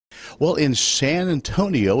Well, in San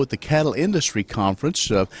Antonio at the Cattle Industry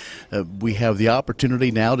Conference, we have the opportunity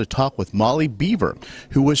now to talk with Mollie Beaver,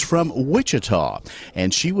 who is from Wichita,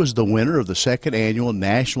 and she was the winner of the second annual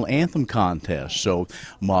National Anthem contest. So,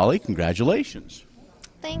 Mollie, congratulations.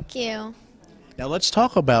 Thank you. Now let's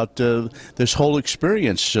talk about this whole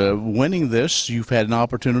experience. Winning this, you've had an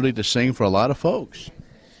opportunity to sing for a lot of folks.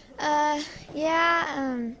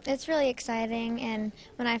 It's really exciting, and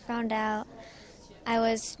when I found out, I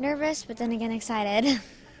was nervous, but then again excited.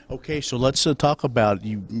 Okay, so let's talk about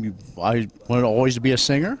you. I wanted always to be a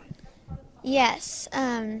singer? Yes.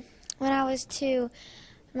 When I was 2,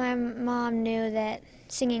 my mom knew that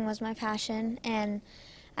singing was my passion, and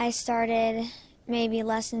I started maybe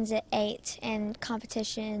lessons at 8 and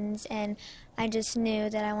competitions, and I just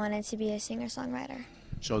knew that I wanted to be a singer-songwriter.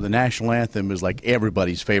 So the National Anthem is like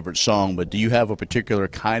everybody's favorite song, but do you have a particular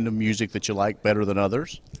kind of music that you like better than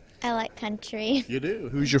others? I like country. You do?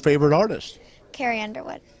 Who's your favorite artist? Carrie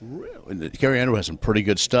Underwood. Really? Carrie Andover has some pretty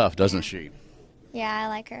good stuff, doesn't she? Yeah, I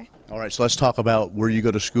like her. All right, so let's talk about where you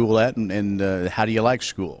go to school at and how do you like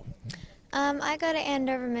school? I go to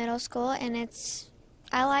Andover Middle School, and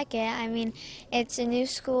I like it. I mean, it's a new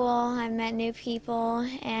school, I've met new people,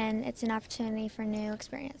 and it's an opportunity for new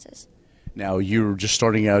experiences. Now, you're just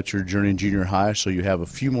starting out your journey in junior high, so you have a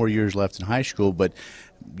few more years left in high school, but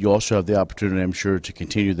you also have the opportunity, I'm sure, to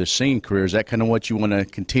continue this singing career. Is that kind of what you want to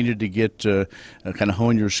continue to get, kind of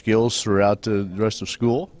hone your skills throughout the rest of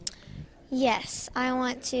school? Yes, I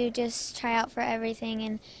want to just try out for everything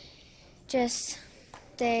and just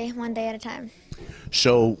one day at a time.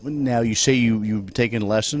 So now you say you've taken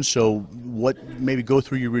lessons, so maybe go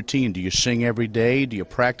through your routine. Do you sing every day? Do you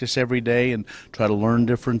practice every day and try to learn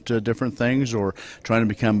different things, or trying to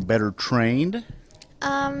become better trained?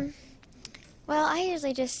 Well, I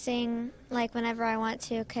usually just sing like whenever I want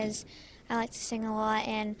to, because I like to sing a lot,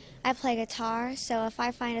 and I play guitar, so if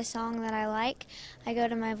I find a song that I like, I go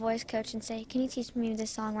to my voice coach and say, can you teach me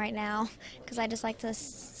this song right now? Because I just like to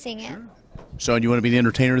sing it. So you want to be the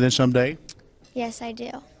entertainer then someday? Yes, I do.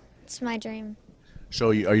 It's my dream. So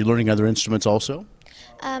are you learning other instruments also?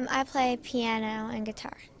 I play piano and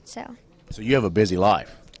guitar, so. So you have a busy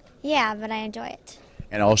life. Yeah, but I enjoy it.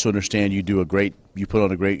 And I also understand you put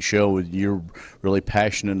on a great show, and you're really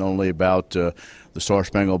passionate not only about the Star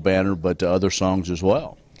Spangled Banner, but other songs as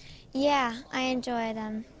well. Yeah, I enjoy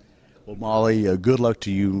them. Well, Mollie, good luck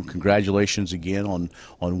to you. Congratulations again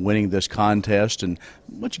on winning this contest. And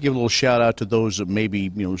why don't you give a little shout out to those that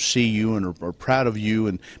maybe see you and are proud of you,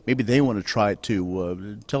 and maybe they want to try it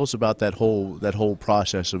too. Tell us about that whole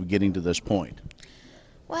process of getting to this point.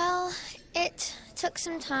 Well, it took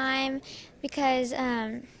some time because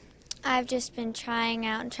I've just been trying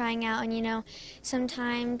out, and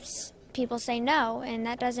sometimes people say no, and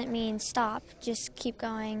that doesn't mean stop. Just keep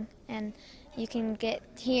going, and you can get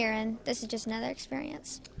here, and this is just another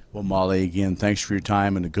experience. Well, Mollie, again, thanks for your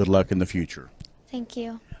time, and good luck in the future. Thank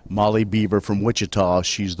you. Mollie Beaver from Wichita.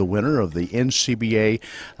 She's the winner of the NCBA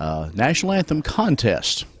National Anthem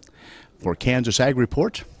contest. For Kansas Ag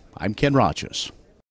Report, I'm Ken Rogers.